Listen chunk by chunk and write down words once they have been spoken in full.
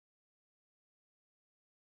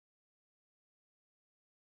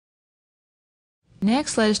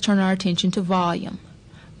Next, let us turn our attention to volume.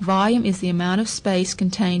 Volume is the amount of space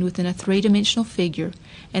contained within a three-dimensional figure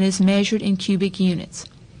and is measured in cubic units.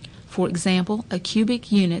 For example, a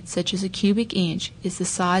cubic unit, such as a cubic inch, is the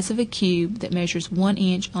size of a cube that measures 1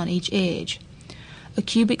 inch on each edge. A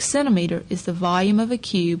cubic centimeter is the volume of a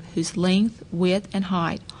cube whose length, width, and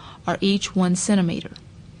height are each 1 centimeter.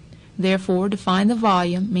 Therefore, to find the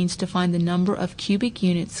volume means to find the number of cubic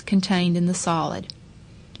units contained in the solid.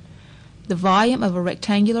 The volume of a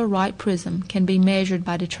rectangular right prism can be measured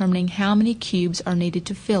by determining how many cubes are needed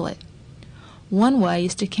to fill it. One way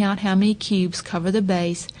is to count how many cubes cover the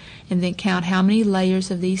base and then count how many layers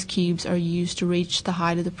of these cubes are used to reach the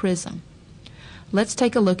height of the prism. Let's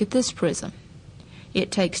take a look at this prism. It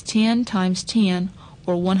takes 10 times 10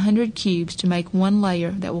 or 100 cubes to make one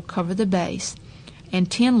layer that will cover the base and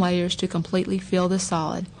 10 layers to completely fill the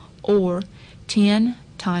solid, or 10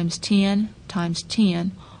 times 10 times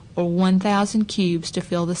 10 or 1,000 cubes to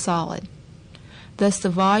fill the solid. Thus, the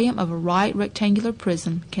volume of a right rectangular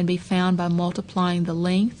prism can be found by multiplying the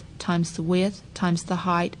length times the width times the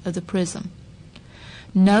height of the prism.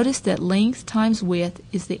 Notice that length times width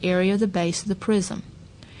is the area of the base of the prism.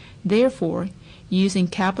 Therefore, using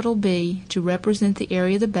capital B to represent the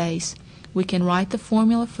area of the base, we can write the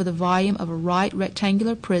formula for the volume of a right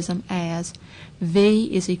rectangular prism as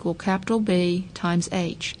V is equal capital B times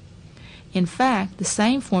H. In fact, the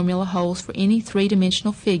same formula holds for any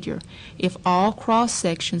three-dimensional figure if all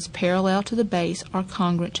cross-sections parallel to the base are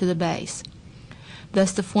congruent to the base.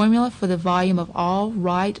 Thus, the formula for the volume of all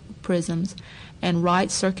right prisms and right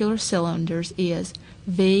circular cylinders is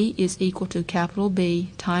V is equal to capital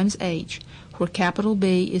B times H, where capital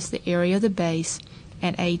B is the area of the base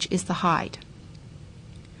and H is the height.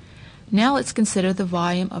 Now let's consider the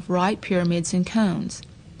volume of right pyramids and cones.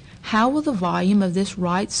 How will the volume of this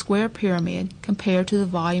right square pyramid compare to the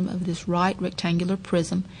volume of this right rectangular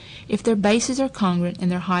prism if their bases are congruent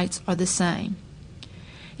and their heights are the same?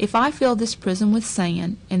 If I fill this prism with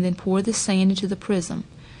sand and then pour the sand into the prism,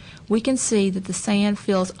 we can see that the sand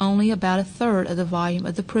fills only about a third of the volume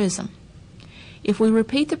of the prism. If we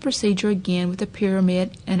repeat the procedure again with a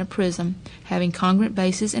pyramid and a prism having congruent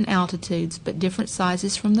bases and altitudes but different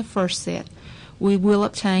sizes from the first set, we will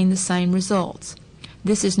obtain the same results.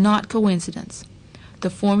 This is not coincidence. The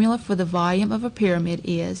formula for the volume of a pyramid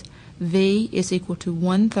is V is equal to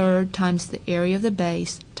 1/3 times the area of the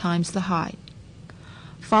base times the height.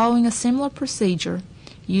 Following a similar procedure,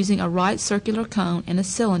 using a right circular cone and a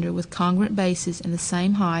cylinder with congruent bases and the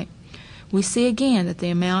same height, we see again that the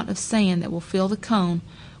amount of sand that will fill the cone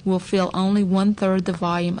will fill only 1/3 the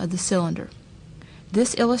volume of the cylinder.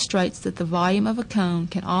 This illustrates that the volume of a cone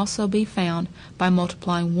can also be found by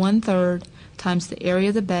multiplying 1/3 times the area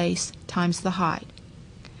of the base times the height.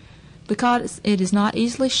 Because it is not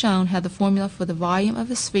easily shown how the formula for the volume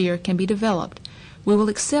of a sphere can be developed, we will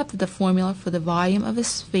accept that the formula for the volume of a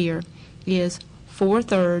sphere is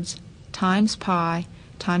 4/3 times pi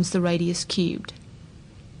times the radius cubed.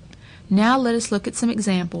 Now let us look at some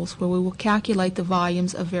examples where we will calculate the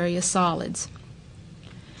volumes of various solids.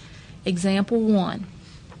 Example 1.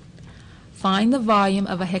 Find the volume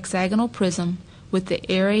of a hexagonal prism with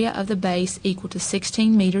the area of the base equal to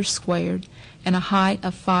 16 meters squared and a height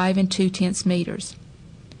of 5 2/10 meters.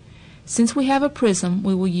 Since we have a prism,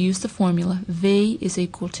 we will use the formula V is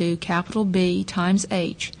equal to capital B times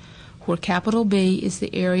H, where capital B is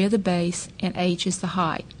the area of the base and H is the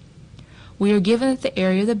height. We are given that the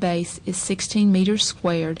area of the base is 16 meters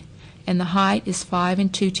squared and the height is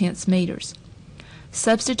 5 2/10 meters.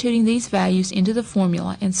 Substituting these values into the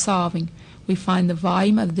formula and solving, we find the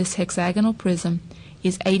volume of this hexagonal prism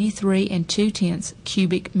is 83 2/10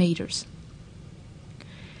 cubic meters.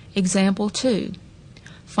 Example 2.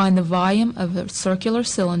 Find the volume of a circular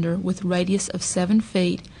cylinder with radius of 7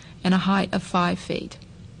 feet and a height of 5 feet.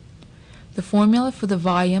 The formula for the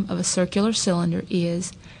volume of a circular cylinder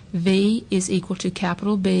is V is equal to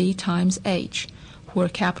capital B times H, where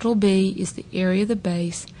capital B is the area of the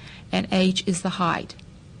base and H is the height.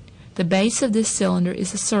 The base of this cylinder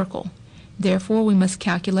is a circle. Therefore, we must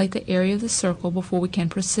calculate the area of the circle before we can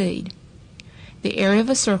proceed. The area of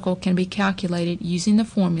a circle can be calculated using the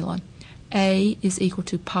formula A is equal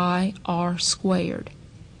to pi r squared.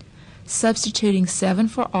 Substituting 7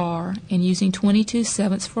 for r and using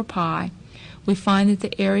 22/7 for pi, we find that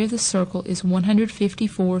the area of the circle is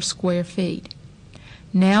 154 square feet.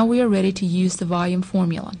 Now we are ready to use the volume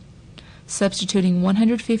formula. Substituting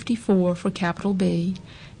 154 for capital B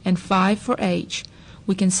and 5 for H,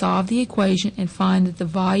 we can solve the equation and find that the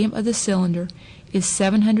volume of the cylinder is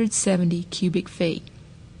 770 cubic feet.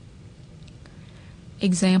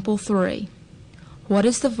 Example 3. What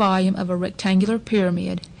is the volume of a rectangular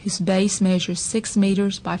pyramid whose base measures 6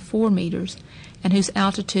 meters by 4 meters and whose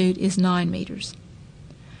altitude is 9 meters?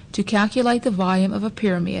 To calculate the volume of a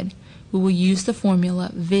pyramid, we will use the formula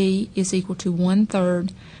V is equal to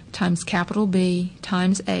 1/3 times capital B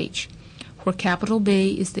times H, where capital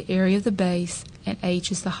B is the area of the base and H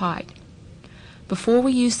is the height. Before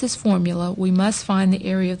we use this formula, we must find the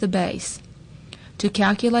area of the base. To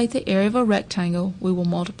calculate the area of a rectangle, we will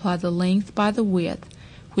multiply the length by the width,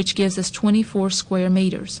 which gives us 24 square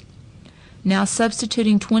meters. Now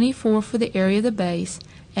substituting 24 for the area of the base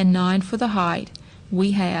and 9 for the height,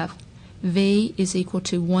 we have V is equal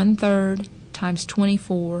to 1/3 times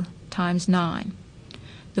 24 times 9.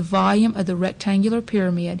 The volume of the rectangular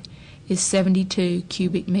pyramid is 72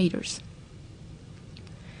 cubic meters.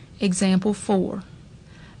 Example 4.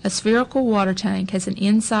 A spherical water tank has an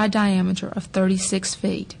inside diameter of 36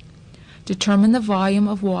 feet. Determine the volume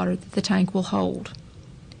of water that the tank will hold.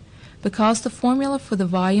 Because the formula for the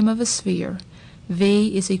volume of a sphere,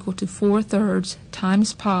 V is equal to 4/3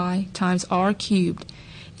 times pi times r cubed,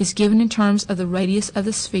 is given in terms of the radius of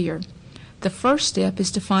the sphere, the first step is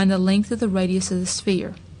to find the length of the radius of the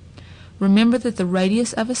sphere. Remember that the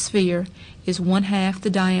radius of a sphere is 1/2 the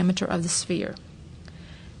diameter of the sphere.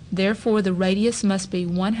 Therefore, the radius must be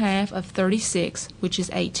 1/2 of 36, which is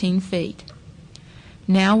 18 feet.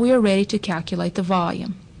 Now we are ready to calculate the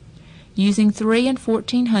volume. Using 3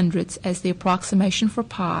 1400ths as the approximation for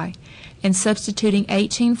pi and substituting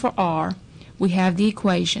 18 for r, we have the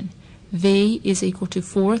equation V is equal to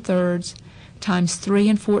 4/3 times 3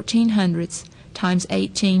 1400ths times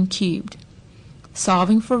 18 cubed.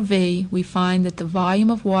 Solving for V, we find that the volume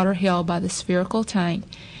of water held by the spherical tank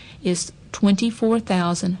is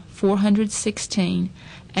 24,416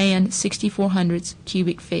 and 6400ths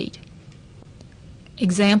cubic feet.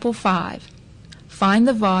 Example 5. Find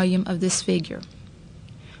the volume of this figure.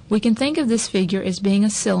 We can think of this figure as being a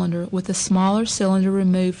cylinder with a smaller cylinder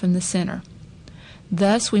removed from the center.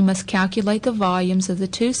 Thus, we must calculate the volumes of the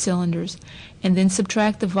two cylinders and then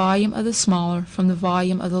subtract the volume of the smaller from the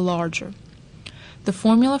volume of the larger. The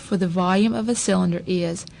formula for the volume of a cylinder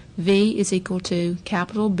is V is equal to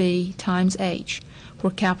capital B times H,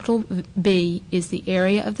 where capital B is the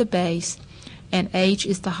area of the base and H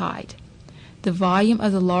is the height. The volume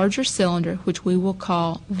of the larger cylinder, which we will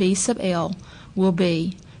call V sub L, will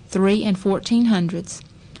be 3 1400ths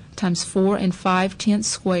times 4 5/10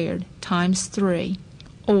 squared times 3,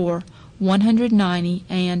 or 190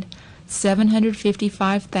 and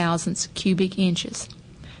 755 thousandths cubic inches.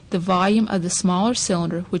 The volume of the smaller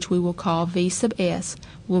cylinder, which we will call V sub S,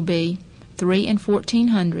 will be 3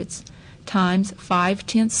 1400ths times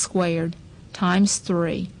 5/10 squared times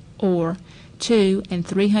 3, or 2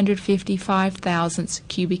 355 thousandths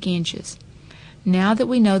cubic inches. Now that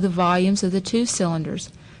we know the volumes of the two cylinders,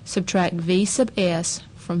 subtract V sub S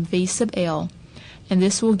from V sub L, and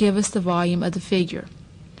this will give us the volume of the figure.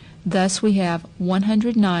 Thus we have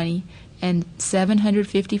 190 and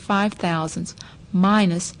 755 thousandths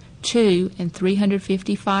minus 2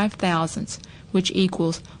 355 thousandths, which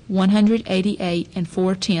equals 188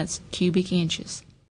 4/10 cubic inches.